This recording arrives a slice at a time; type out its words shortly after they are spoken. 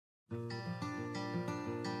Today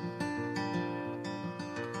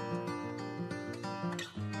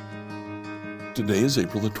is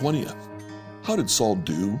April the 20th. How did Saul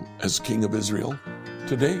do as king of Israel?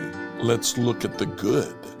 Today, let's look at the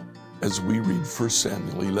good as we read 1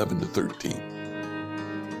 Samuel 11 to 13.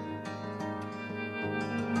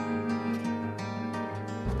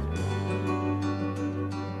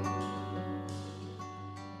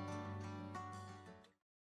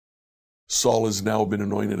 Saul has now been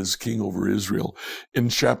anointed as king over Israel. In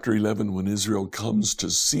chapter 11, when Israel comes to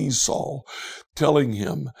see Saul, telling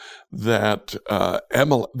him that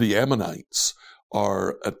the Ammonites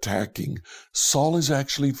are attacking, Saul is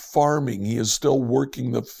actually farming. He is still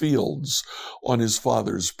working the fields on his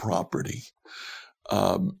father's property.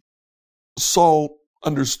 Saul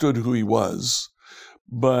understood who he was,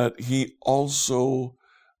 but he also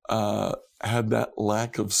had that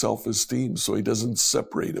lack of self-esteem, so he doesn't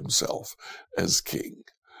separate himself as king.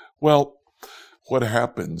 Well, what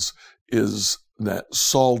happens is that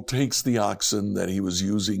Saul takes the oxen that he was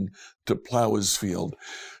using to plow his field,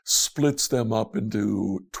 splits them up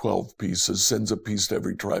into 12 pieces, sends a piece to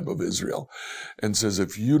every tribe of Israel, and says,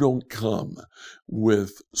 if you don't come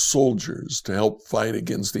with soldiers to help fight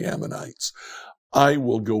against the Ammonites, I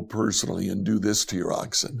will go personally and do this to your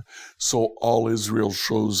oxen. So all Israel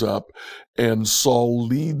shows up, and Saul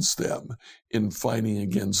leads them in fighting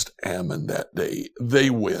against Ammon that day. They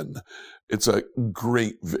win. It's a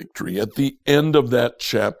great victory. At the end of that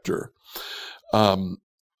chapter,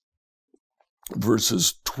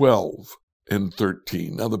 verses 12 and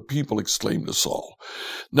 13. Now the people exclaimed to Saul,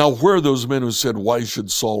 now where are those men who said, why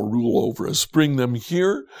should Saul rule over us? Bring them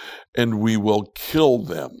here, and we will kill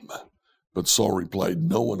them. But Saul replied,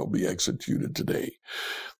 no one will be executed today.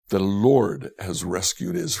 The Lord has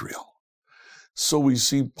rescued Israel. So we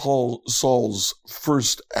see Saul's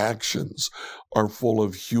first actions are full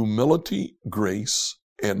of humility, grace,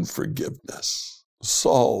 and forgiveness.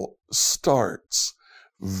 Saul starts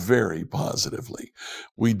very positively.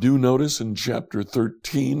 We do notice in chapter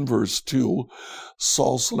 13, verse 2,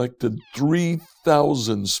 Saul selected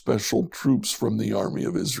 3,000 special troops from the army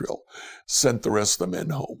of Israel, sent the rest of the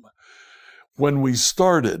men home. When we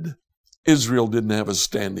started, Israel didn't have a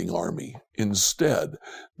standing army. Instead,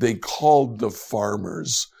 they called the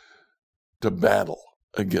farmers to battle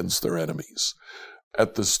against their enemies.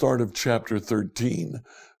 At the start of chapter 13,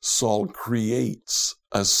 Saul creates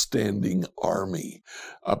a standing army.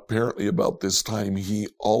 Apparently, about this time, he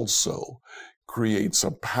also creates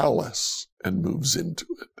a palace and moves into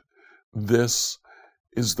it. This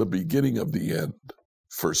is the beginning of the end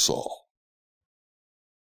for Saul.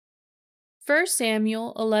 1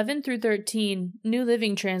 Samuel 11 through 13, New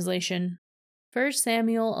Living Translation. 1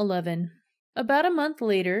 Samuel 11. About a month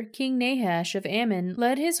later, King Nahash of Ammon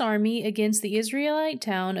led his army against the Israelite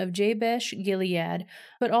town of Jabesh Gilead,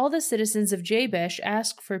 but all the citizens of Jabesh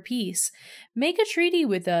asked for peace. Make a treaty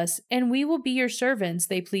with us, and we will be your servants,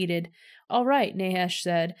 they pleaded. All right, Nahash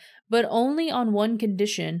said, but only on one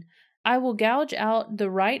condition. I will gouge out the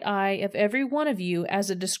right eye of every one of you as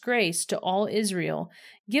a disgrace to all Israel.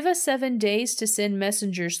 Give us 7 days to send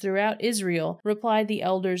messengers throughout Israel, replied the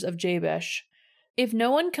elders of Jabesh. If no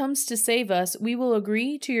one comes to save us, we will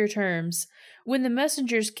agree to your terms. When the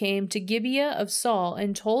messengers came to Gibeah of Saul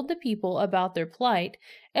and told the people about their plight,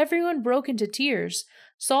 everyone broke into tears.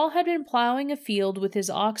 Saul had been plowing a field with his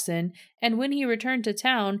oxen, and when he returned to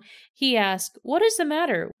town, he asked, "What is the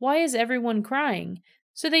matter? Why is everyone crying?"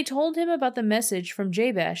 So they told him about the message from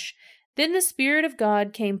Jabesh. Then the Spirit of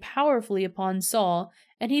God came powerfully upon Saul,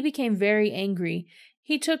 and he became very angry.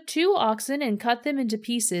 He took 2 oxen and cut them into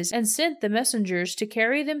pieces and sent the messengers to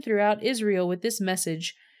carry them throughout Israel with this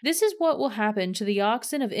message. This is what will happen to the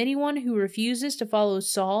oxen of anyone who refuses to follow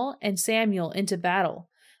Saul and Samuel into battle.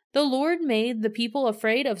 The Lord made the people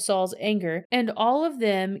afraid of Saul's anger, and all of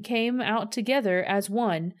them came out together as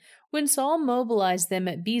one. When Saul mobilized them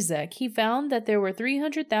at Bezek, he found that there were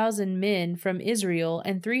 300,000 men from Israel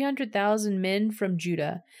and 300,000 men from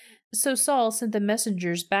Judah. So Saul sent the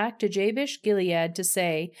messengers back to Jabesh Gilead to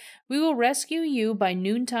say, "We will rescue you by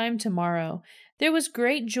noontime tomorrow." There was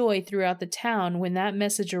great joy throughout the town when that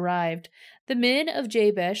message arrived. The men of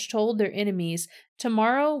Jabesh told their enemies,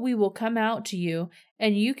 "Tomorrow we will come out to you,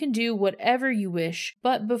 and you can do whatever you wish."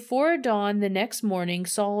 But before dawn the next morning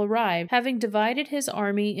Saul arrived, having divided his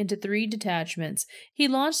army into 3 detachments. He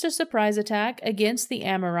launched a surprise attack against the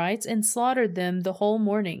Amorites and slaughtered them the whole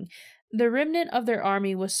morning. The remnant of their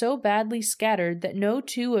army was so badly scattered that no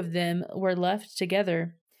 2 of them were left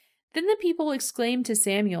together. Then the people exclaimed to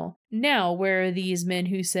Samuel, "Now where are these men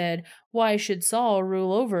who said, 'Why should Saul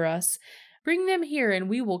rule over us?' Bring them here and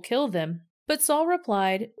we will kill them." But Saul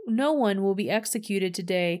replied, "No one will be executed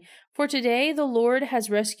today, for today the Lord has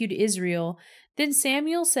rescued Israel." Then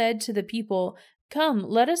Samuel said to the people, "Come,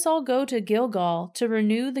 let us all go to Gilgal to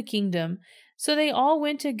renew the kingdom." So they all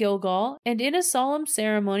went to Gilgal, and in a solemn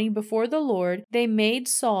ceremony before the Lord, they made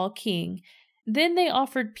Saul king. Then they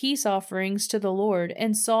offered peace offerings to the Lord,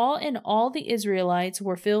 and Saul and all the Israelites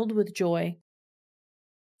were filled with joy.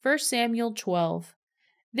 1 Samuel 12.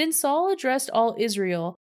 Then Saul addressed all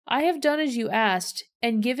Israel, "I have done as you asked,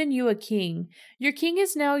 and given you a king. Your king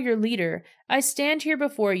is now your leader. I stand here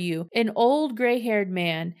before you, an old gray-haired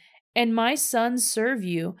man, and my sons serve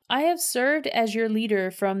you. I have served as your leader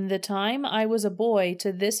from the time I was a boy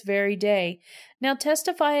to this very day. Now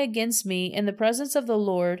testify against me in the presence of the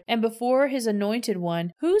Lord and before his anointed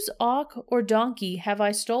one. Whose ox or donkey have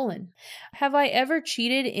I stolen? Have I ever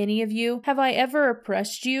cheated any of you? Have I ever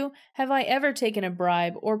oppressed you? Have I ever taken a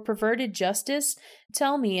bribe or perverted justice?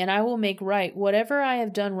 Tell me, and I will make right whatever I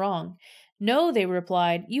have done wrong." "No," they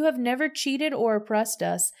replied, "you have never cheated or oppressed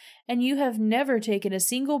us, and you have never taken a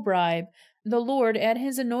single bribe. The Lord and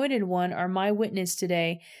his anointed one are my witness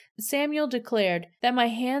today." Samuel declared, "That my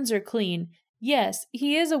hands are clean." "Yes,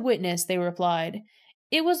 he is a witness," they replied.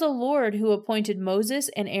 "It was the Lord who appointed Moses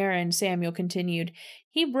and Aaron," Samuel continued.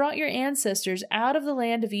 "He brought your ancestors out of the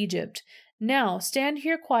land of Egypt. Now stand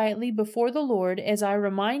here quietly before the Lord as I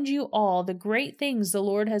remind you all the great things the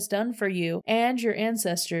Lord has done for you and your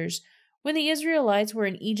ancestors. When the Israelites were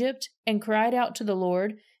in Egypt and cried out to the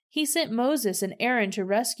Lord, he sent Moses and Aaron to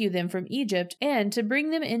rescue them from Egypt and to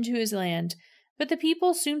bring them into his land. But the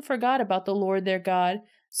people soon forgot about the Lord their God,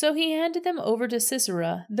 so he handed them over to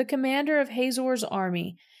Sisera, the commander of Hazor's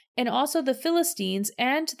army, and also the Philistines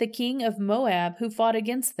and to the king of Moab who fought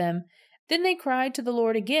against them. Then they cried to the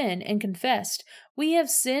Lord again and confessed, 'We have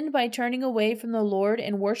sinned by turning away from the Lord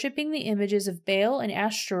and worshipping the images of Baal and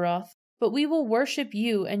Ashtaroth. But we will worship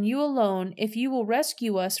you and you alone if you will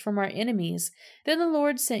rescue us from our enemies.' Then the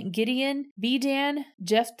Lord sent Gideon, Bedan,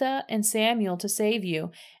 Jephthah, and Samuel to save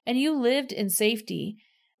you, and you lived in safety.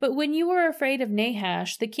 But when you were afraid of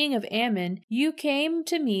Nahash, the king of Ammon, you came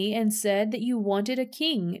to me and said that you wanted a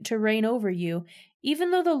king to reign over you,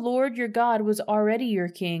 even though the Lord your God was already your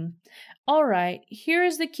king. All right, here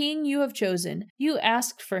is the king you have chosen. You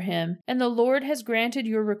asked for him, and the Lord has granted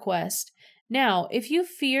your request. Now, if you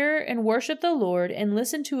fear and worship the Lord and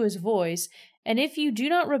listen to his voice, and if you do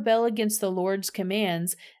not rebel against the Lord's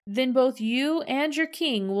commands, then both you and your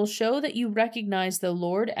king will show that you recognize the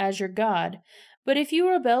Lord as your God. But if you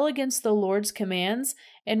rebel against the Lord's commands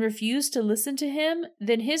and refuse to listen to him,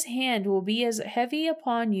 then his hand will be as heavy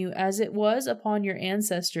upon you as it was upon your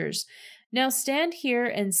ancestors. Now stand here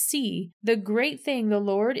and see the great thing the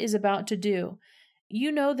Lord is about to do. You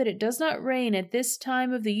know that it does not rain at this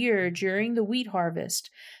time of the year during the wheat harvest.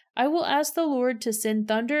 I will ask the Lord to send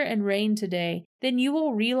thunder and rain today. Then you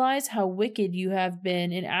will realize how wicked you have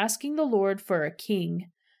been in asking the Lord for a king."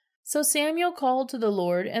 So Samuel called to the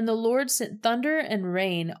Lord, and the Lord sent thunder and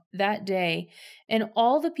rain that day, and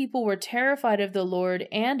all the people were terrified of the Lord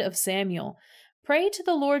and of Samuel. "Pray to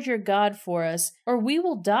the Lord your God for us, or we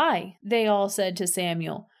will die," they all said to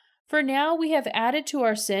Samuel. "For now we have added to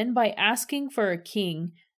our sin by asking for a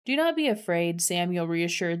king." "Do not be afraid," Samuel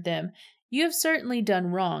reassured them. "You have certainly done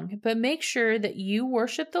wrong, but make sure that you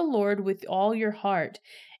worship the Lord with all your heart,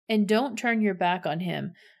 and don't turn your back on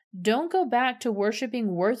him. Don't go back to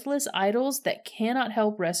worshiping worthless idols that cannot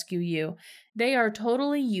help rescue you. They are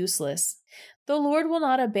totally useless. The Lord will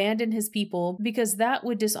not abandon his people because that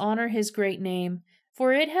would dishonor his great name,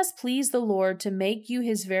 for it has pleased the Lord to make you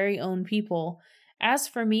his very own people. As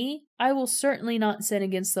for me, I will certainly not sin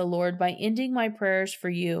against the Lord by ending my prayers for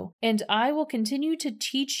you, and I will continue to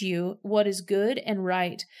teach you what is good and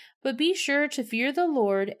right, but be sure to fear the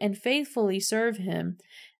Lord and faithfully serve him.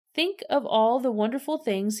 Think of all the wonderful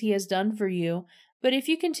things he has done for you, but if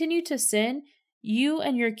you continue to sin, you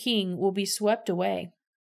and your king will be swept away."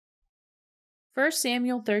 1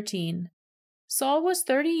 Samuel 13. Saul was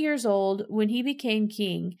 30 years old when he became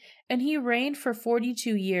king, and he reigned for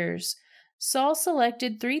 42 years. Saul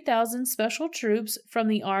selected 3,000 special troops from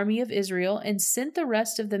the army of Israel and sent the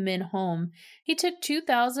rest of the men home. He took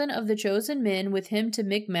 2,000 of the chosen men with him to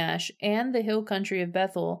Michmash and the hill country of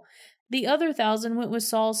Bethel. The other 1,000 went with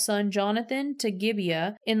Saul's son Jonathan to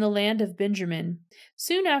Gibeah in the land of Benjamin.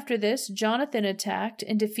 Soon after this, Jonathan attacked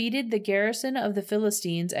and defeated the garrison of the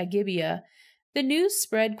Philistines at Gibeah. The news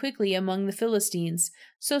spread quickly among the Philistines,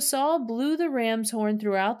 so Saul blew the ram's horn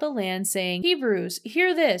throughout the land, saying, "Hebrews,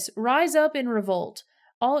 hear this! Rise up and revolt!"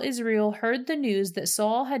 All Israel heard the news that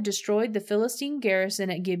Saul had destroyed the Philistine garrison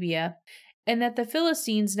at Gibeah, and that the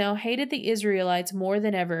Philistines now hated the Israelites more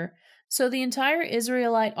than ever. So the entire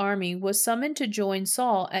Israelite army was summoned to join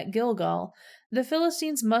Saul at Gilgal. The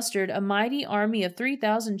Philistines mustered a mighty army of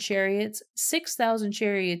 3,000 chariots, 6,000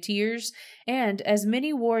 charioteers, and as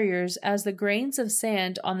many warriors as the grains of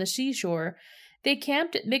sand on the seashore. They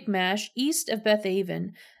camped at Michmash, east of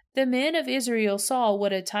Bethaven. The men of Israel saw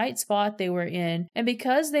what a tight spot they were in, and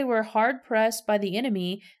because they were hard pressed by the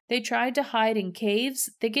enemy, they tried to hide in caves,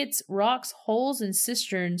 thickets, rocks, holes, and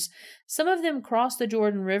cisterns. Some of them crossed the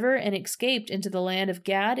Jordan River and escaped into the land of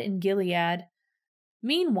Gad and Gilead.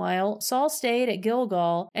 Meanwhile, Saul stayed at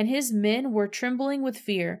Gilgal, and his men were trembling with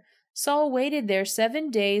fear. Saul waited there 7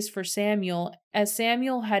 days for Samuel, as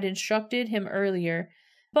Samuel had instructed him earlier.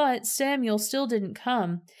 But Samuel still didn't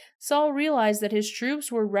come. Saul realized that his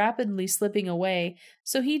troops were rapidly slipping away,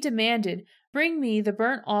 so he demanded, "Bring me the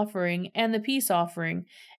burnt offering and the peace offering."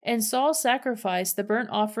 And Saul sacrificed the burnt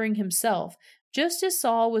offering himself. Just as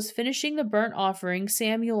Saul was finishing the burnt offering,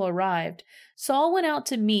 Samuel arrived. Saul went out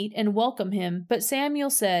to meet and welcome him, but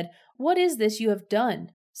Samuel said, "What is this you have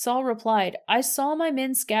done?" Saul replied, "I saw my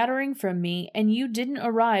men scattering from me, and you didn't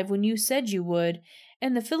arrive when you said you would,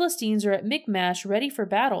 and the Philistines are at Michmash ready for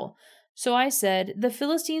battle. So I said, the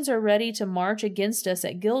Philistines are ready to march against us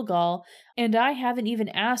at Gilgal, and I haven't even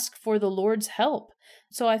asked for the Lord's help.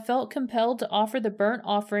 So I felt compelled to offer the burnt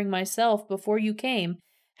offering myself before you came."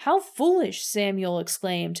 "How foolish!" Samuel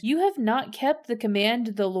exclaimed. "You have not kept the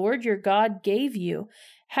command the Lord your God gave you.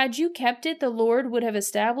 Had you kept it, the Lord would have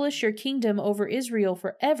established your kingdom over Israel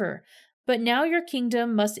forever. But now your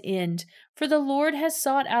kingdom must end, for the Lord has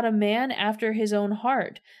sought out a man after his own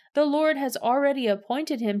heart. The Lord has already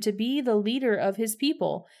appointed him to be the leader of his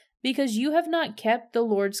people, because you have not kept the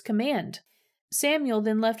Lord's command." Samuel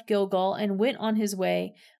then left Gilgal and went on his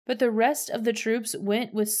way, but the rest of the troops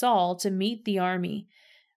went with Saul to meet the army.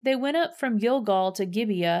 They went up from Gilgal to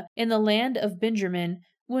Gibeah in the land of Benjamin.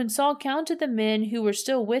 When Saul counted the men who were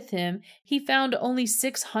still with him, he found only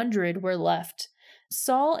 600 were left.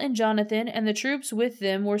 Saul and Jonathan and the troops with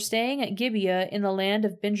them were staying at Gibeah in the land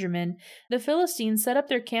of Benjamin. The Philistines set up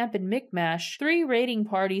their camp in Michmash. 3 raiding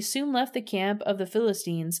parties soon left the camp of the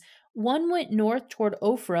Philistines. One went north toward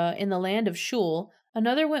Ophrah in the land of Shul,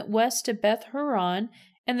 another went west to Beth-horon,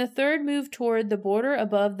 and the third moved toward the border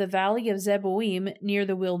above the valley of Zeboim near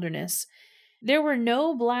the wilderness. There were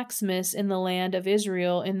no blacksmiths in the land of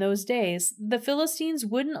Israel in those days. The Philistines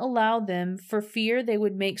wouldn't allow them for fear they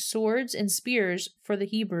would make swords and spears for the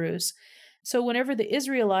Hebrews. So whenever the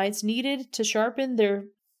Israelites needed to sharpen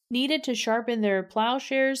their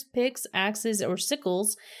plowshares, picks, axes, or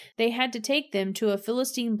sickles, they had to take them to a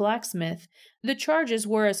Philistine blacksmith. The charges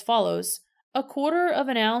were as follows: 1/4 of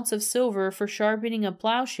an ounce of silver for sharpening a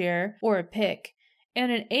plowshare or a pick, and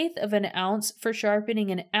 1/8 of an ounce for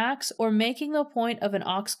sharpening an axe or making the point of an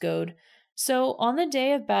ox goad. So on the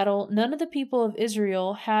day of battle, none of the people of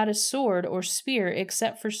Israel had a sword or spear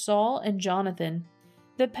except for Saul and Jonathan.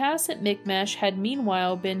 The pass at Michmash had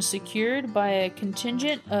meanwhile been secured by a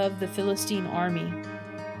contingent of the Philistine army.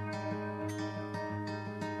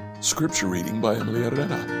 Scripture reading by Emily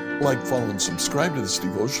Herrera. Like, follow, and subscribe to this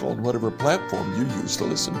devotional on whatever platform you use to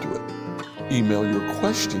listen to it. Email your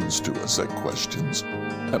questions to us at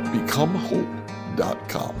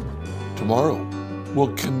questions@becomehope.com. Tomorrow,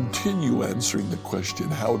 we'll continue answering the question,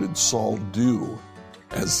 how did Saul do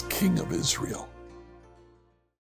as king of Israel?